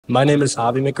My name is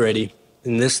Avi McGrady,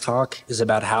 and this talk is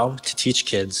about how to teach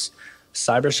kids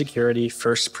cybersecurity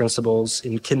first principles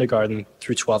in kindergarten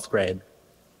through 12th grade,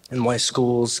 and why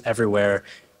schools everywhere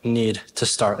need to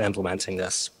start implementing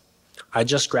this. I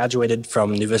just graduated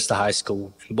from New Vista High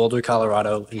School in Boulder,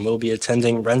 Colorado, and will be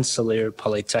attending Rensselaer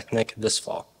Polytechnic this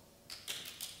fall.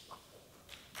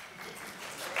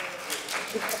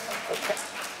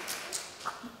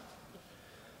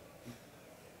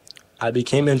 I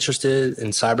became interested in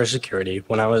cybersecurity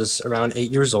when I was around 8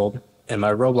 years old and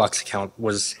my Roblox account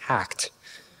was hacked.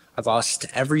 I lost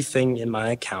everything in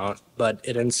my account, but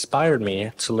it inspired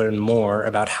me to learn more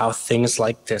about how things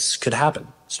like this could happen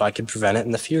so I could prevent it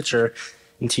in the future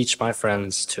and teach my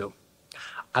friends too.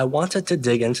 I wanted to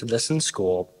dig into this in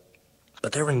school,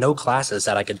 but there were no classes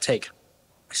that I could take.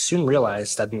 I soon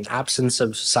realized that an absence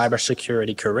of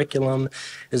cybersecurity curriculum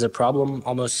is a problem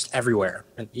almost everywhere.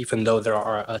 And even though there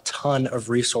are a ton of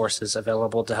resources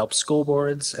available to help school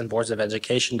boards and boards of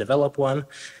education develop one,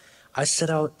 I set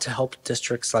out to help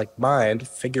districts like mine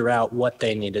figure out what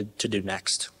they needed to do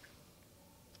next.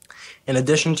 In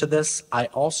addition to this, I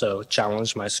also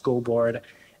challenged my school board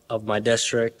of my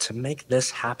district to make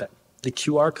this happen. The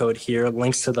QR code here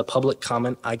links to the public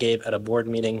comment I gave at a board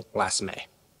meeting last May.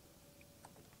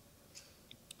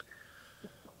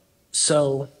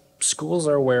 So, schools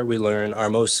are where we learn our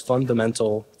most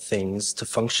fundamental things to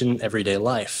function in everyday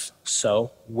life.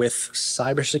 So, with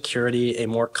cybersecurity a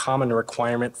more common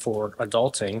requirement for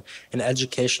adulting and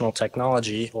educational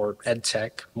technology, or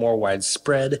EdTech, more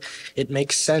widespread, it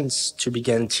makes sense to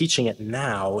begin teaching it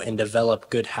now and develop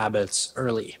good habits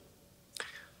early.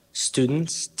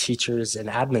 Students, teachers, and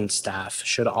admin staff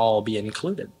should all be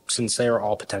included, since they are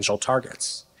all potential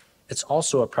targets. It's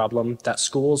also a problem that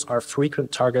schools are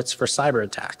frequent targets for cyber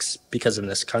attacks because in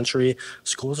this country,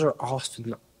 schools are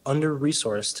often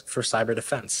under-resourced for cyber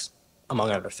defense,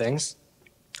 among other things.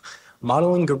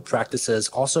 Modeling good practices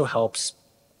also helps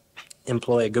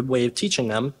employ a good way of teaching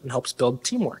them and helps build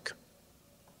teamwork.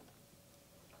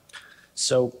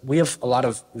 So we have a lot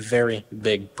of very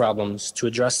big problems to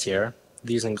address here.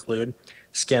 These include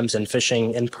scams and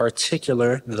phishing, in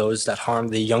particular, those that harm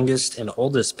the youngest and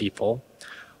oldest people.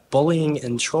 Bullying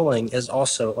and trolling is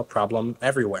also a problem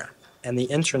everywhere, and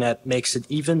the internet makes it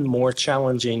even more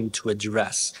challenging to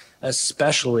address,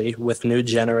 especially with new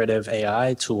generative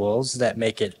AI tools that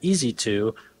make it easy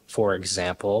to, for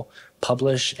example,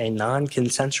 publish a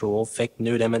non-consensual fake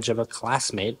nude image of a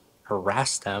classmate,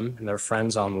 harass them and their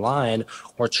friends online,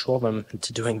 or troll them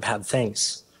into doing bad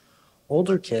things.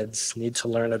 Older kids need to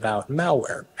learn about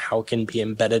malware, how it can be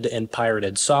embedded in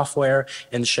pirated software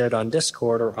and shared on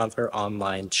Discord or other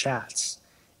online chats.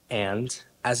 And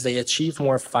as they achieve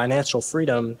more financial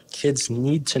freedom, kids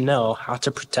need to know how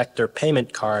to protect their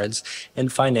payment cards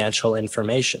and financial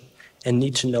information, and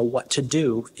need to know what to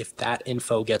do if that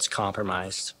info gets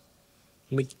compromised.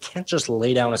 We can't just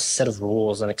lay down a set of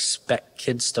rules and expect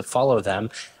kids to follow them.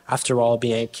 After all,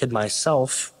 being a kid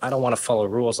myself, I don't want to follow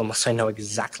rules unless I know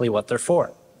exactly what they're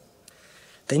for.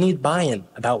 They need buy-in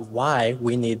about why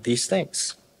we need these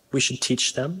things. We should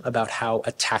teach them about how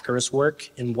attackers work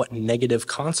and what negative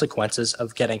consequences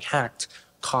of getting hacked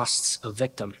costs a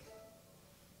victim.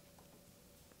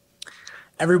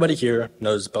 Everybody here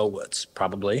knows Bo Woods,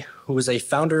 probably, who is a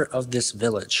founder of this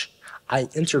village. I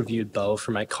interviewed Bo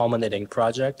for my culminating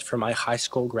project for my high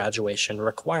school graduation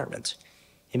requirement.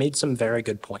 He made some very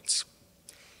good points.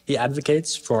 He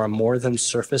advocates for a more than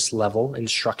surface level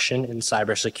instruction in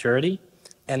cybersecurity,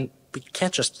 and we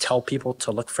can't just tell people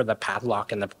to look for the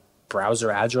padlock in the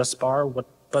browser address bar,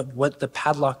 but what the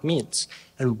padlock means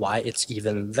and why it's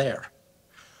even there.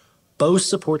 Bo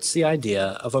supports the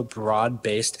idea of a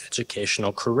broad-based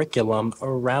educational curriculum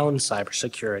around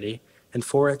cybersecurity and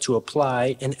for it to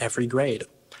apply in every grade.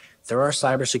 There are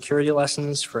cybersecurity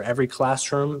lessons for every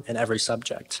classroom and every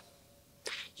subject.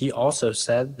 He also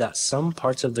said that some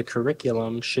parts of the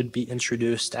curriculum should be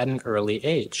introduced at an early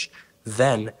age,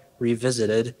 then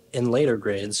revisited in later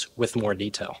grades with more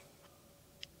detail.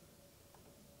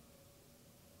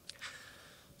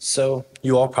 So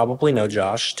you all probably know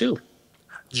Josh too.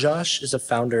 Josh is a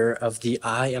founder of the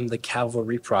I Am the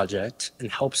Cavalry project and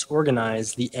helps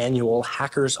organize the annual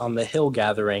Hackers on the Hill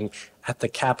gathering at the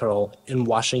Capitol in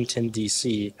Washington,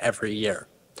 D.C. every year.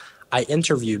 I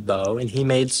interviewed Bo and he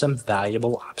made some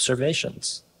valuable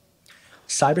observations.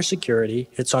 Cybersecurity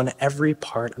hits on every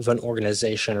part of an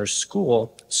organization or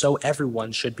school, so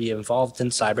everyone should be involved in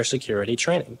cybersecurity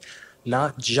training,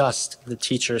 not just the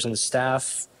teachers and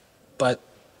staff, but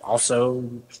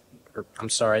also,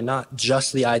 not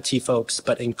just the IT folks,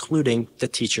 but including the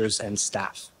teachers and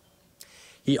staff.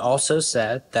 He also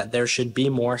said that there should be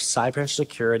more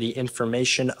cybersecurity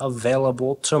information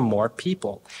available to more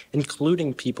people,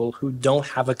 including people who don't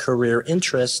have a career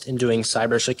interest in doing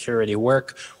cybersecurity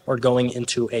work or going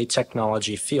into a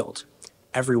technology field.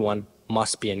 Everyone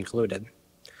must be included.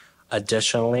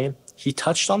 Additionally, he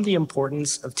touched on the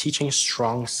importance of teaching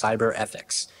strong cyber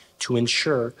ethics to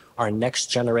ensure our next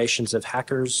generations of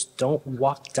hackers don't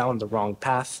walk down the wrong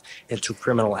path into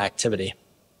criminal activity.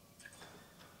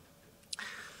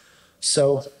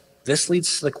 So this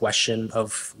leads to the question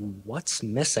of what's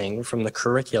missing from the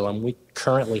curriculum we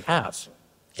currently have.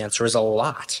 The answer is a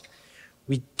lot.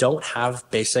 We don't have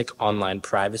basic online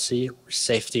privacy or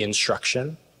safety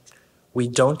instruction. We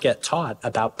don't get taught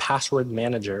about password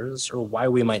managers or why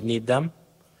we might need them.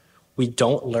 We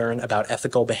don't learn about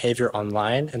ethical behavior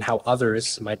online and how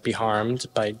others might be harmed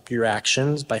by your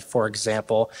actions by, for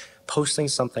example, posting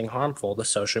something harmful to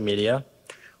social media.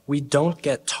 We don't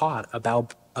get taught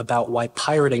about why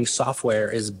pirating software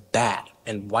is bad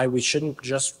and why we shouldn't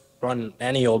just run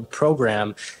any old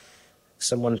program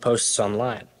someone posts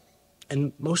online.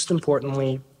 And most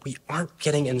importantly, we aren't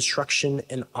getting instruction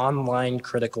in online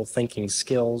critical thinking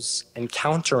skills and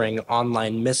countering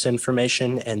online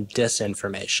misinformation and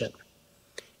disinformation.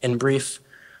 In brief,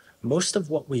 most of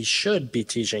what we should be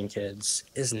teaching kids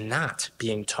is not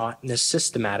being taught in a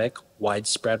systematic,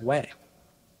 widespread way.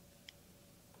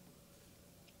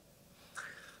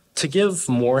 To give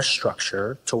more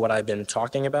structure to what I've been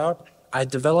talking about, I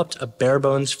developed a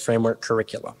bare-bones framework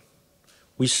curriculum.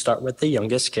 We start with the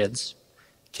youngest kids.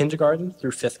 Kindergarten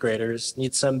through fifth graders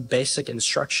need some basic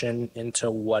instruction into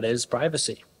what is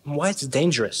privacy, and why it's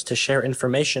dangerous to share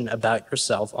information about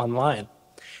yourself online.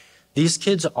 These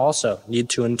kids also need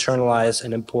to internalize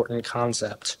an important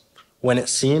concept. When it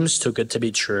seems too good to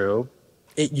be true,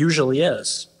 it usually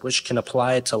is, which can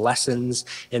apply to lessons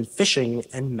in phishing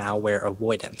and malware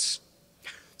avoidance.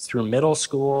 Through middle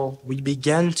school, we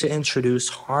begin to introduce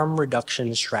harm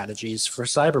reduction strategies for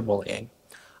cyberbullying.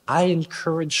 I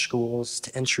encourage schools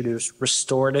to introduce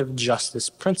restorative justice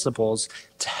principles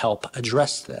to help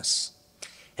address this.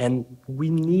 And we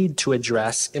need to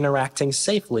address interacting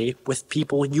safely with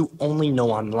people you only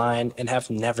know online and have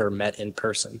never met in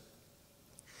person.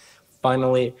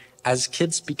 Finally, as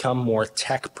kids become more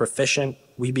tech proficient,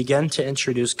 we begin to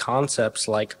introduce concepts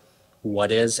like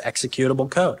what is executable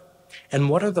code and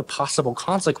what are the possible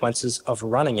consequences of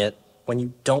running it when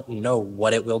you don't know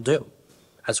what it will do,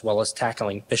 as well as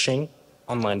tackling phishing,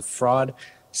 online fraud,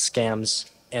 scams,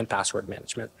 and password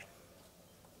management.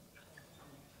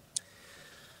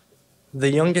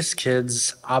 The youngest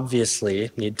kids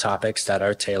obviously need topics that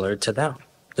are tailored to them.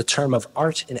 The term of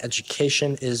art in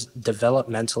education is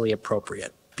developmentally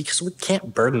appropriate because we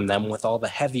can't burden them with all the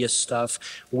heaviest stuff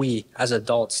we as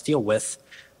adults deal with,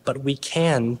 but we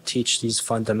can teach these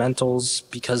fundamentals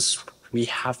because we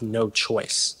have no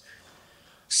choice.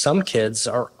 Some kids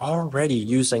are already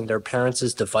using their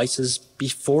parents' devices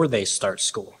before they start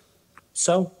school.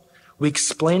 So we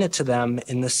explain it to them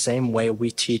in the same way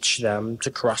we teach them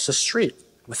to cross the street,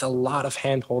 with a lot of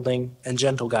hand-holding and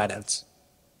gentle guidance.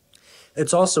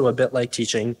 It's also a bit like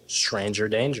teaching stranger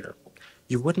danger.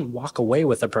 You wouldn't walk away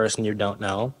with a person you don't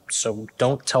know, so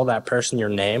don't tell that person your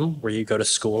name, where you go to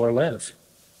school or live.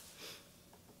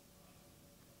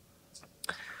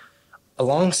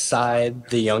 Alongside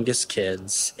the youngest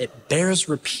kids, it bears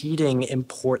repeating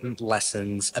important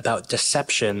lessons about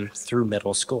deception through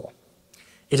middle school.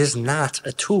 It is not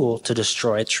a tool to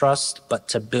destroy trust, but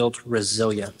to build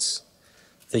resilience.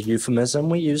 The euphemism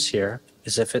we use here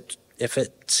is if it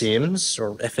seems,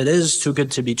 or if it is too good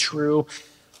to be true,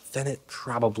 then it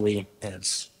probably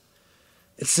is.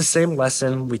 It's the same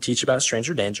lesson we teach about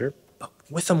stranger danger, but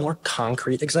with a more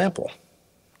concrete example.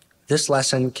 This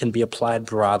lesson can be applied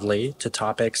broadly to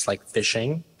topics like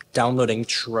phishing, downloading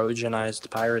Trojanized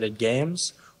pirated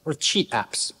games, or cheat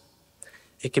apps.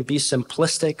 It can be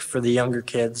simplistic for the younger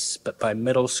kids, but by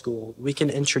middle school, we can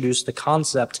introduce the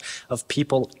concept of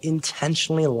people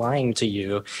intentionally lying to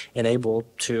you and able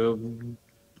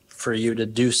for you to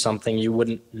do something you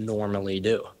wouldn't normally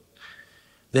do.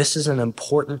 This is an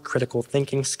important critical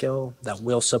thinking skill that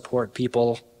will support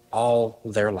people all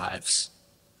their lives.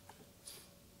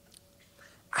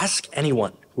 Ask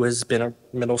anyone who has been a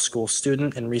middle school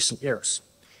student in recent years.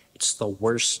 It's the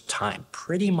worst time,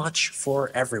 pretty much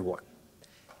for everyone.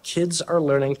 Kids are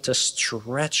learning to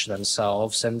stretch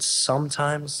themselves, and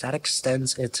sometimes that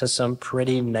extends into some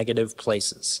pretty negative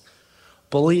places.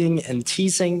 Bullying and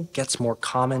teasing gets more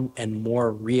common and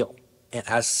more real. And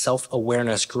as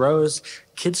self-awareness grows,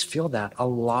 kids feel that a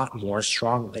lot more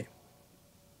strongly.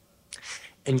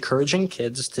 Encouraging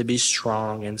kids to be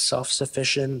strong and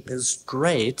self-sufficient is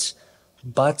great,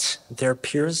 but their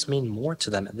peers mean more to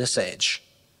them at this age.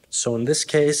 So in this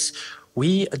case,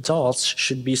 we adults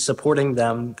should be supporting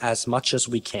them as much as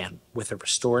we can with a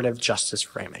restorative justice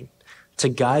framing to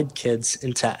guide kids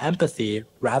into empathy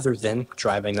rather than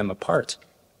driving them apart.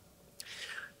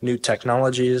 New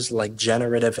technologies like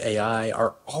generative AI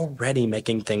are already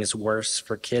making things worse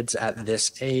for kids at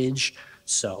this age,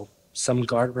 so some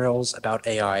guardrails about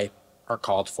AI are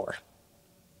called for.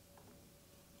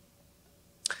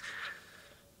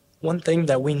 One thing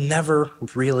that we never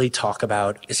really talk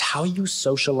about is how you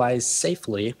socialize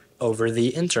safely over the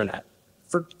internet.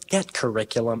 Forget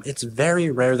curriculum. It's very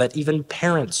rare that even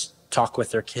parents talk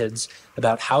with their kids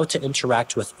about how to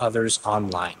interact with others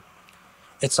online.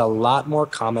 It's a lot more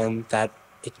common that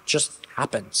it just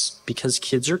happens because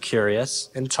kids are curious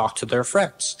and talk to their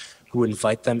friends who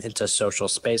invite them into social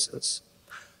spaces.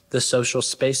 The social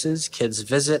spaces kids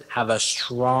visit have a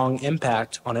strong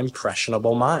impact on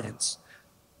impressionable minds.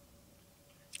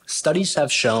 Studies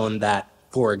have shown that,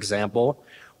 for example,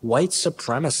 white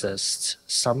supremacists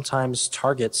sometimes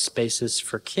target spaces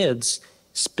for kids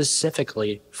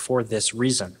specifically for this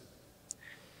reason.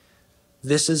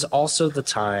 This is also the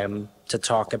time to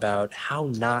talk about how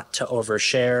not to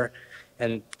overshare,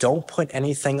 and don't put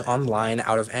anything online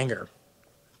out of anger.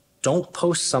 Don't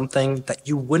post something that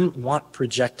you wouldn't want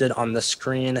projected on the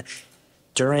screen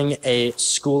during a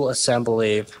school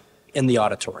assembly in the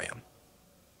auditorium.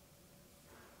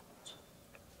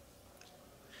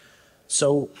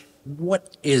 So,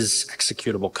 what is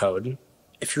executable code?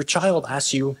 If your child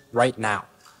asks you right now,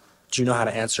 do you know how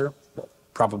to answer? Well,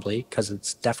 probably, because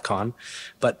it's DEF CON,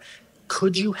 but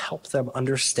could you help them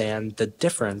understand the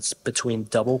difference between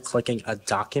double-clicking a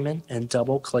document and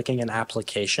double-clicking an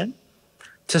application?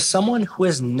 To someone who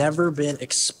has never been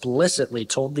explicitly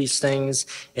told these things,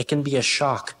 it can be a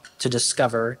shock to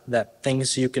discover that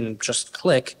things you can just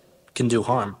click can do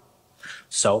harm.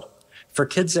 So, for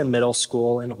kids in middle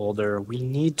school and older, we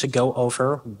need to go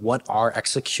over what are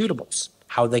executables,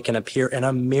 how they can appear in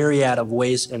a myriad of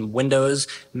ways in Windows,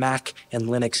 Mac, and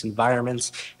Linux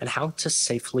environments, and how to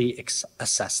safely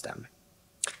assess them.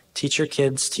 Teach your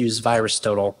kids to use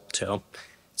VirusTotal too.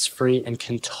 It's free and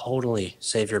can totally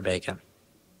save your bacon.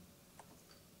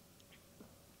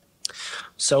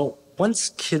 So once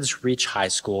kids reach high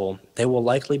school, they will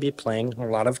likely be playing a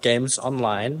lot of games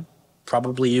online,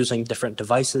 probably using different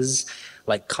devices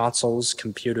like consoles,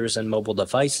 computers, and mobile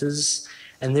devices.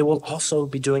 And they will also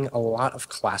be doing a lot of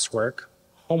classwork,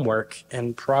 homework,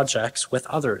 and projects with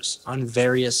others on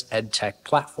various EdTech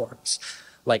platforms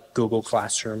like Google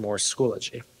Classroom or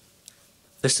Schoology.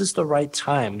 This is the right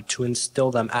time to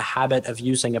instill them a habit of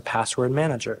using a password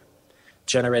manager,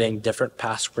 generating different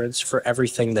passwords for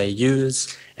everything they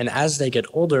use, and as they get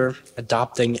older,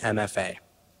 adopting MFA.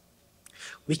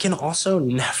 We can also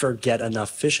never get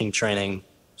enough phishing training,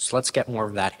 so let's get more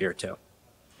of that here too.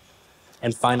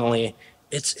 And finally,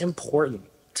 it's important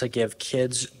to give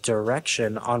kids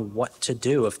direction on what to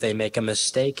do if they make a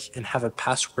mistake and have a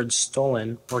password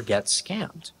stolen or get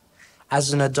scammed.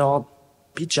 As an adult,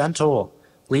 be gentle,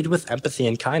 lead with empathy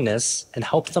and kindness, and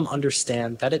help them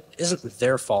understand that it isn't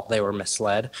their fault they were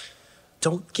misled.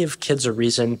 Don't give kids a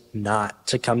reason not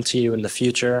to come to you in the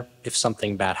future if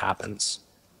something bad happens.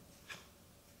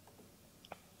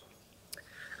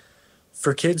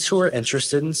 For kids who are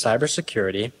interested in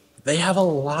cybersecurity, they have a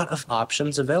lot of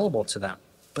options available to them,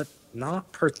 but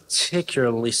not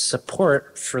particularly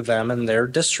support for them in their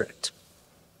district.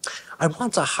 I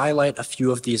want to highlight a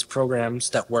few of these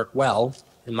programs that work well,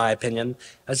 in my opinion,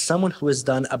 as someone who has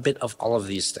done a bit of all of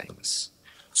these things.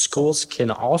 Schools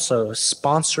can also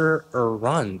sponsor or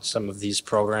run some of these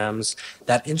programs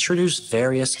that introduce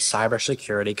various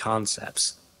cybersecurity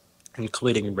concepts,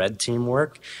 including red team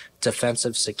work,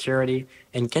 defensive security,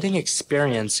 and getting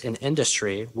experience in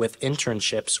industry with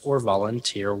internships or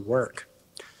volunteer work.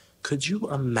 Could you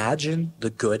imagine the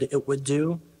good it would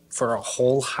do for a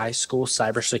whole high school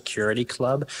cybersecurity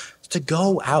club to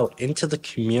go out into the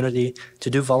community to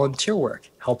do volunteer work,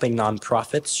 helping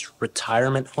nonprofits,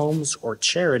 retirement homes, or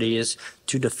charities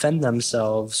to defend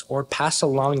themselves or pass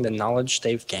along the knowledge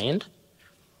they've gained?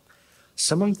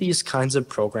 Some of these kinds of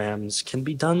programs can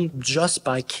be done just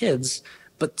by kids,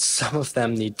 but some of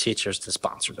them need teachers to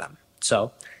sponsor them.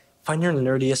 So find your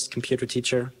nerdiest computer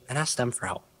teacher and ask them for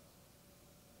help.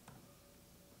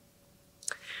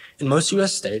 In most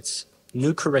US states,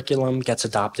 new curriculum gets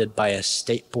adopted by a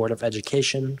state board of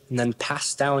education and then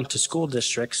passed down to school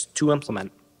districts to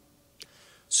implement.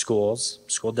 School schools,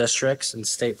 school districts, and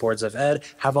state boards of ed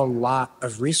have a lot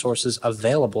of resources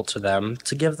available to them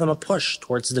to give them a push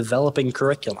towards developing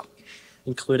curriculum,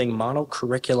 including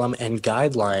monocurriculum and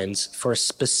guidelines for a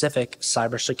specific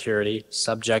cybersecurity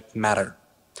subject matter.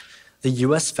 The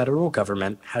U.S. federal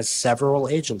government has several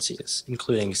agencies,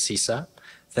 including CISA,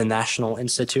 the National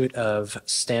Institute of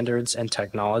Standards and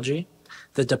Technology,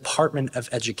 the Department of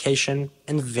Education,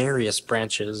 and various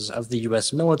branches of the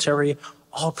U.S. military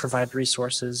all provide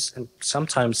resources and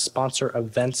sometimes sponsor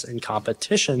events and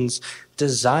competitions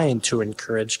designed to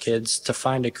encourage kids to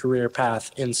find a career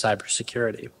path in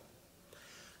cybersecurity.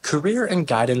 Career and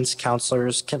guidance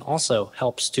counselors can also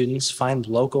help students find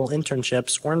local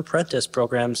internships or apprentice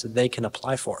programs they can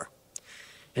apply for.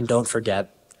 And don't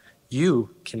forget,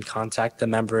 you can contact the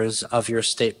members of your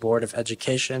state board of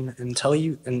education and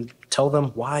tell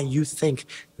them why you think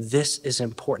this is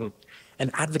important and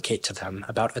advocate to them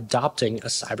about adopting a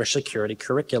cybersecurity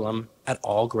curriculum at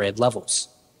all grade levels.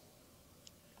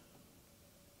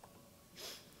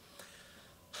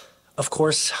 Of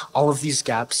course, all of these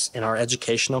gaps in our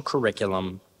educational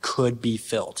curriculum could be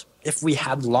filled if we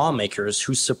had lawmakers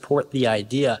who support the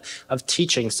idea of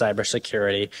teaching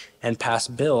cybersecurity and pass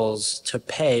bills to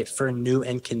pay for new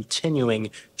and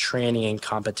continuing training and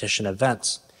competition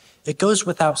events. It goes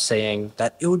without saying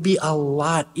that it would be a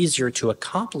lot easier to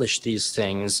accomplish these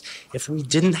things if we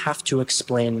didn't have to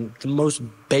explain the most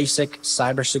basic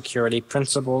cybersecurity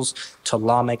principles to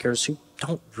lawmakers who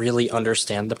don't really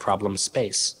understand the problem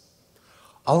space.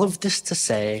 All of this to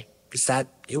say is that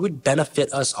it would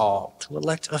benefit us all to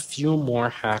elect a few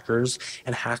more hackers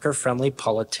and hacker-friendly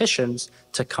politicians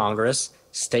to Congress,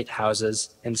 state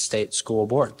houses, and state school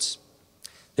boards.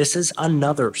 This is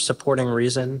another supporting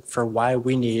reason for why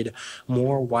we need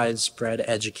more widespread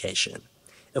education.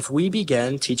 If we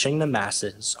begin teaching the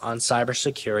masses on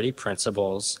cybersecurity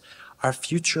principles, our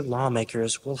future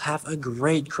lawmakers will have a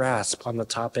great grasp on the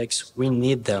topics we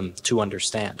need them to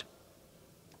understand.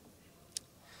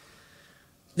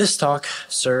 This talk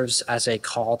serves as a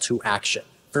call to action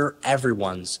for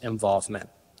everyone's involvement.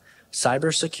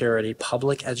 Cybersecurity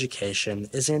public education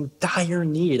is in dire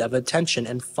need of attention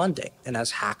and funding, and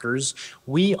as hackers,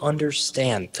 we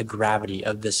understand the gravity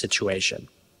of this situation.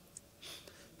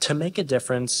 To make a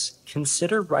difference,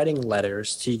 consider writing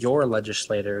letters to your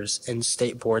legislators and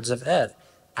state boards of ed,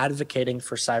 advocating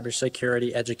for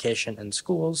cybersecurity education in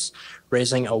schools.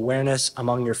 Raising awareness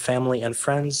among your family and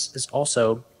friends is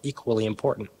also equally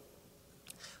important.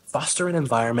 Foster an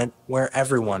environment where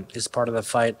everyone is part of the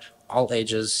fight, all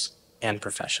ages and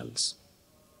professions.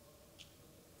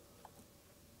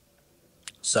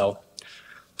 So,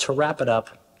 to wrap it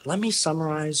up, let me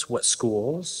summarize what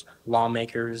schools,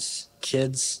 lawmakers,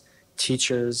 kids,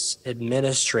 teachers,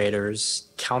 administrators,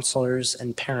 counselors,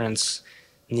 and parents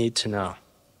need to know.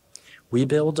 We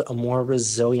build a more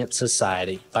resilient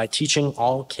society by teaching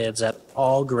all kids at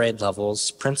all grade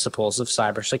levels principles of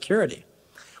cybersecurity.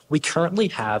 We currently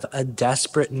have a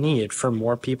desperate need for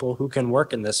more people who can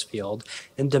work in this field,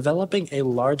 and developing a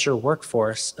larger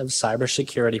workforce of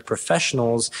cybersecurity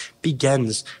professionals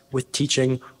begins with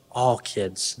teaching all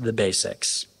kids the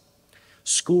basics.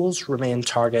 Schools remain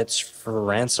targets for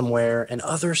ransomware and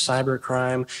other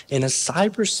cybercrime, and a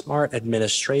cyber-smart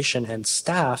administration and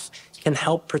staff can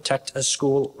help protect a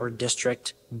school or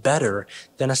district better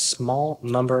than a small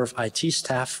number of IT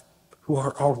staff who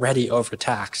are already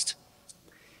overtaxed.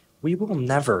 We will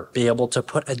never be able to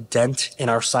put a dent in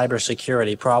our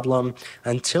cybersecurity problem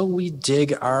until we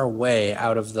dig our way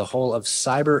out of the hole of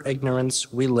cyber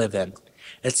ignorance we live in.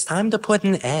 It's time to put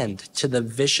an end to the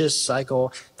vicious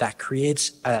cycle that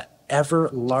creates an ever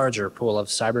larger pool of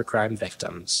cybercrime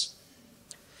victims.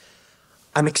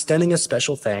 I'm extending a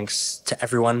special thanks to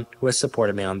everyone who has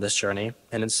supported me on this journey,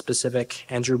 and in specific,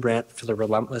 Andrew Brandt for the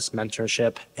relentless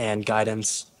mentorship and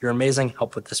guidance. Your amazing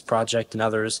help with this project and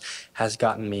others has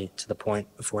gotten me to the point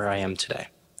of where I am today.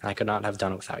 I could not have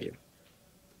done it without you.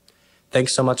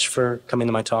 Thanks so much for coming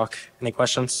to my talk. Any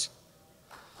questions?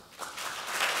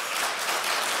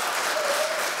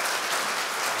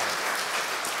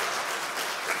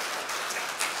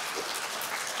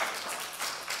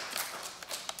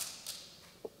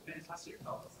 Fantastic.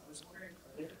 I was wondering,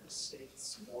 are there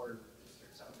states or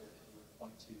districts out there that you would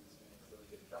point to doing a really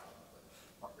good job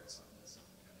with progress on this and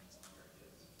some of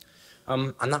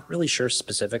your kids? I'm not really sure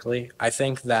specifically. I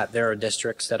think that there are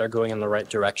districts that are going in the right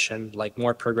direction, like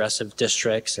more progressive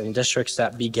districts and districts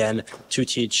that begin to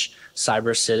teach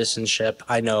cyber citizenship,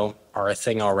 I know are a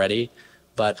thing already,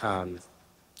 but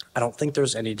I don't think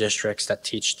there's any districts that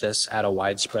teach this at a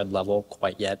widespread level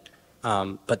quite yet.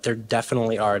 But there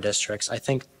definitely are districts. I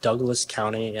think Douglas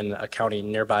County, in a county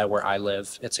nearby where I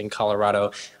live, it's in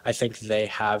Colorado, I think they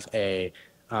have a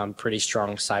pretty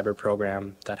strong cyber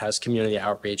program that has community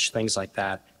outreach, things like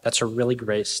that. That's a really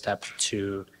great step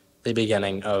to the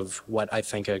beginning of what I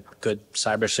think a good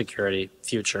cybersecurity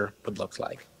future would look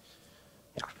like.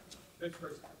 Yeah. Good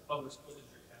for public school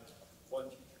district has one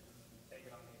teacher who take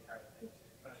on the entire thing.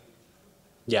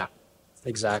 Yeah,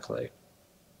 exactly.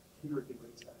 Can you repeat what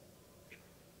you said?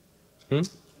 Hmm?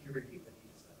 Can you repeat what you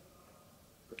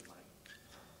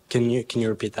said? Can you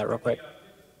repeat that real quick?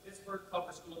 Pittsburgh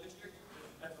Public School District,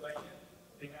 Pennsylvania,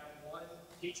 they have one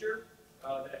teacher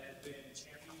that has been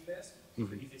championing this.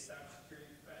 Mhm. He's a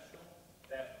cybersecurity professional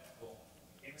that will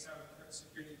became a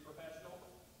cybersecurity professional.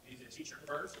 He's a teacher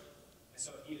first, and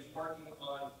so he is working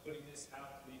on putting this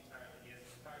out to the entire. He has an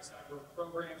entire cyber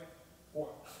program for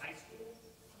high school.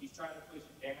 He's trying to push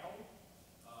it down,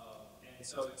 and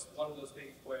so it's one of those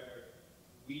things where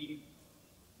we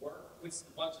work with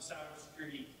a bunch of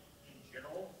cybersecurity in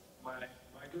general, my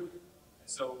group, and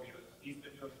so he's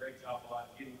been doing a great job on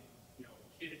getting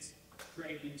kids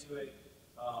trained into it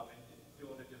and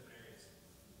doing it in different areas.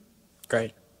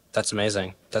 Great. That's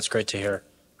amazing. That's great to hear.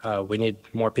 We need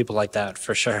more people like that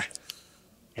for sure.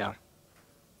 Yeah.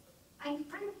 I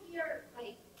kind of hear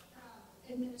like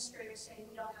administrators saying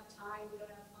we don't have time, we don't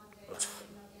have funding,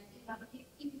 but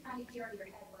you can kind of hear in your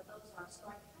head what those are. So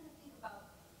I kind of think about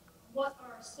what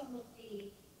are some of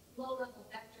the low-level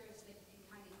vectors that you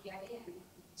can kind of get in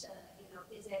to,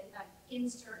 is it an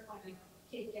insert when a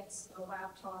kid gets a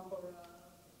laptop or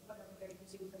whatever they're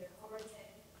using for their, or is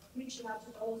it reaching out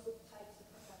to those types of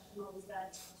professionals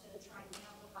that to try and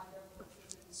amplify their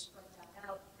voices and spread that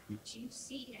out? Do you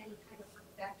see any kind of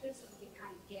vectors that we can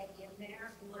kind of get in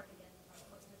there and look at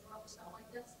what's the drugs out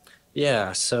like this?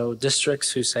 Yeah, so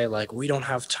districts who say like we don't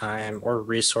have time or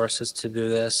resources to do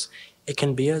this, it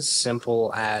can be as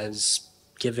simple as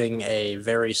giving a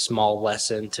very small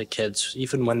lesson to kids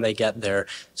even when they get their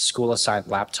school assigned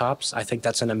laptops. I think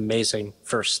that's an amazing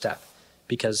first step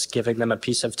because giving them a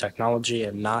piece of technology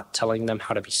and not telling them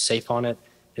how to be safe on it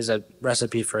is a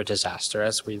recipe for a disaster,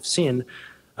 as we've seen.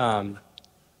 And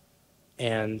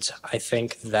I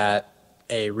think that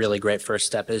a really great first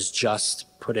step is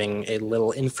just putting a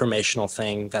little informational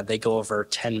thing that they go over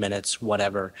 10 minutes,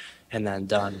 whatever, and then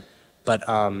done. But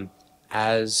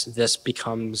as this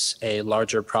becomes a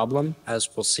larger problem, as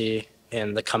we'll see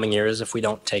in the coming years if we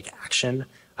don't take action,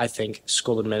 I think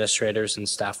school administrators and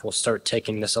staff will start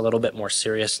taking this a little bit more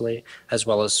seriously, as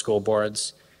well as school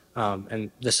boards.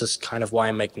 And this is kind of why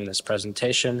I'm making this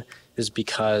presentation, is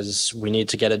because we need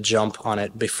to get a jump on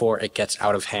it before it gets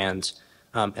out of hand,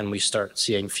 and we start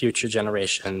seeing future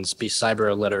generations be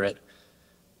cyber illiterate.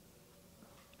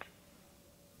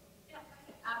 Yeah, I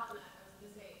can add on that. I was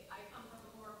going to say, I come from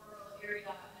a more rural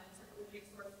area, and certainly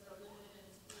resources are limited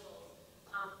in schools.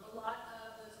 A lot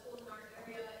of the schools in our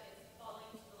area is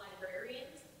falling to the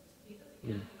librarians because,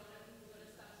 again, we don't have people that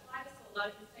are specialized, so a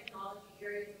lot of these technology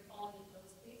areas are falling into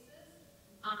those spaces.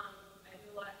 I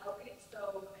do a lot of outreach,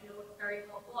 so I know it's very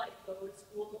helpful. I go to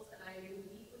schools and I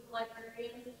meet with the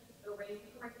librarians. They're writing the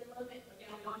curriculum. And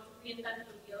again, we don't have to reinvent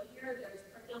the wheel here. There's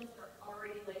curriculums that are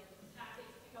already like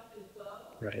tactics, pick up and go.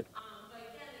 Right. But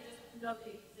again, they just know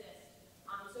they exist.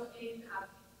 So if you have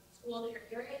schools in your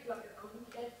area, you have your own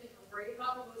kids that you're worried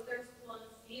about, go to their school and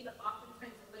see, but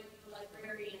oftentimes it might be the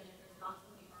librarian if there's not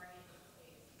somebody already in the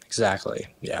space.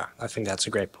 Exactly. Yeah, I think that's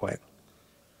a great point.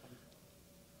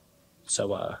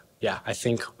 So, yeah, I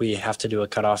think we have to do a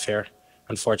cutoff here,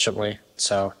 unfortunately.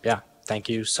 So, yeah, thank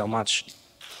you so much.